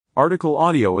Article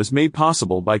audio is made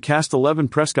possible by Cast 11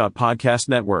 Prescott Podcast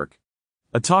Network,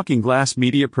 a Talking Glass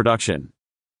Media production.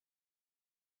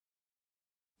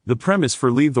 The premise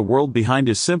for Leave the World Behind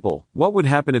is simple. What would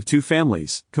happen if two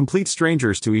families, complete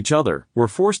strangers to each other, were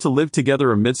forced to live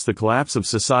together amidst the collapse of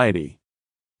society?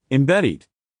 Embedded.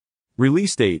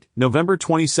 Release date, November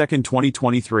 22,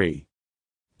 2023.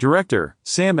 Director,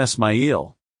 Sam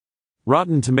Esmail.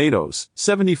 Rotten Tomatoes,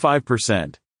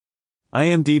 75%.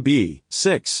 IMDb,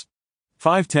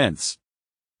 6.5.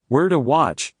 Where to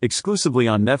watch, exclusively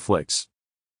on Netflix.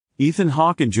 Ethan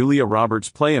Hawke and Julia Roberts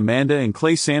play Amanda and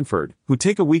Clay Sanford, who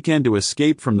take a weekend to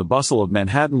escape from the bustle of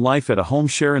Manhattan life at a home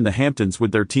share in the Hamptons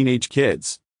with their teenage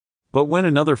kids. But when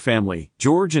another family,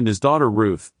 George and his daughter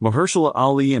Ruth, Mahershala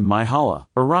Ali and Myha'la,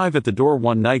 arrive at the door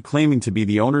one night claiming to be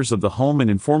the owners of the home and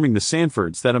informing the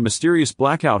Sanfords that a mysterious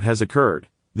blackout has occurred,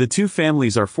 the two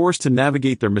families are forced to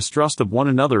navigate their mistrust of one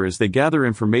another as they gather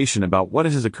information about what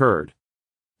has occurred.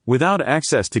 Without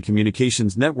access to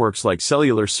communications networks like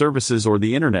cellular services or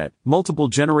the internet, multiple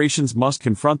generations must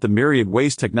confront the myriad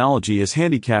ways technology has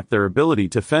handicapped their ability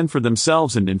to fend for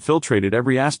themselves and infiltrated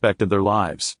every aspect of their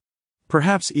lives,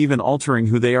 perhaps even altering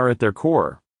who they are at their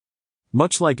core.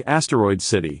 Much like Asteroid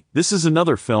City, this is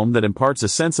another film that imparts a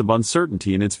sense of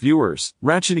uncertainty in its viewers,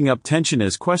 ratcheting up tension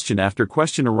as question after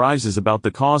question arises about the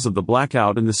cause of the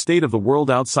blackout and the state of the world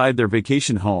outside their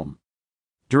vacation home.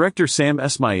 Director Sam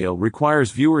Esmail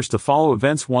requires viewers to follow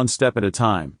events one step at a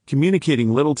time,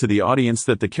 communicating little to the audience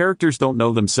that the characters don't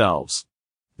know themselves.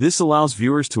 This allows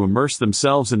viewers to immerse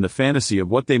themselves in the fantasy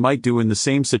of what they might do in the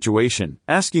same situation,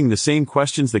 asking the same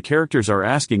questions the characters are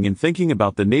asking and thinking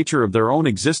about the nature of their own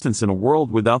existence in a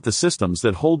world without the systems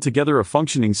that hold together a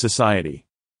functioning society.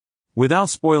 Without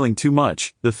spoiling too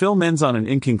much, the film ends on an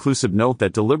inconclusive note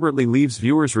that deliberately leaves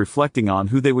viewers reflecting on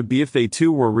who they would be if they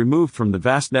too were removed from the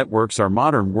vast networks our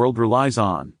modern world relies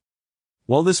on.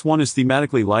 While this one is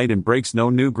thematically light and breaks no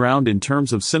new ground in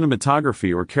terms of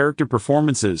cinematography or character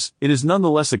performances, it is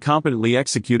nonetheless a competently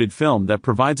executed film that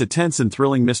provides a tense and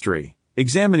thrilling mystery,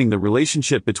 examining the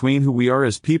relationship between who we are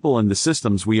as people and the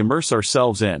systems we immerse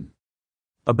ourselves in.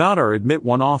 About our Admit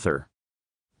One author.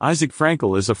 Isaac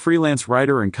Frankel is a freelance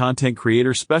writer and content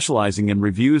creator specializing in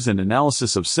reviews and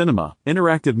analysis of cinema,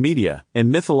 interactive media,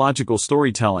 and mythological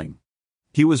storytelling.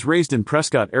 He was raised in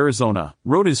Prescott, Arizona,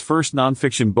 wrote his first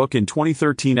nonfiction book in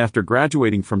 2013 after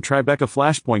graduating from Tribeca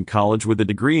Flashpoint College with a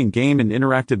degree in game and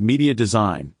interactive media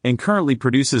design, and currently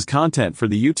produces content for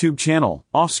the YouTube channel,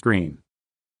 Offscreen.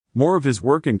 More of his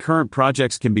work and current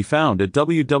projects can be found at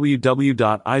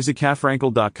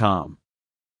www.isaachfrankel.com.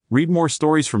 Read more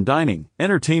stories from dining,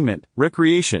 entertainment,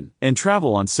 recreation, and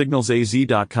travel on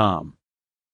signalsaz.com.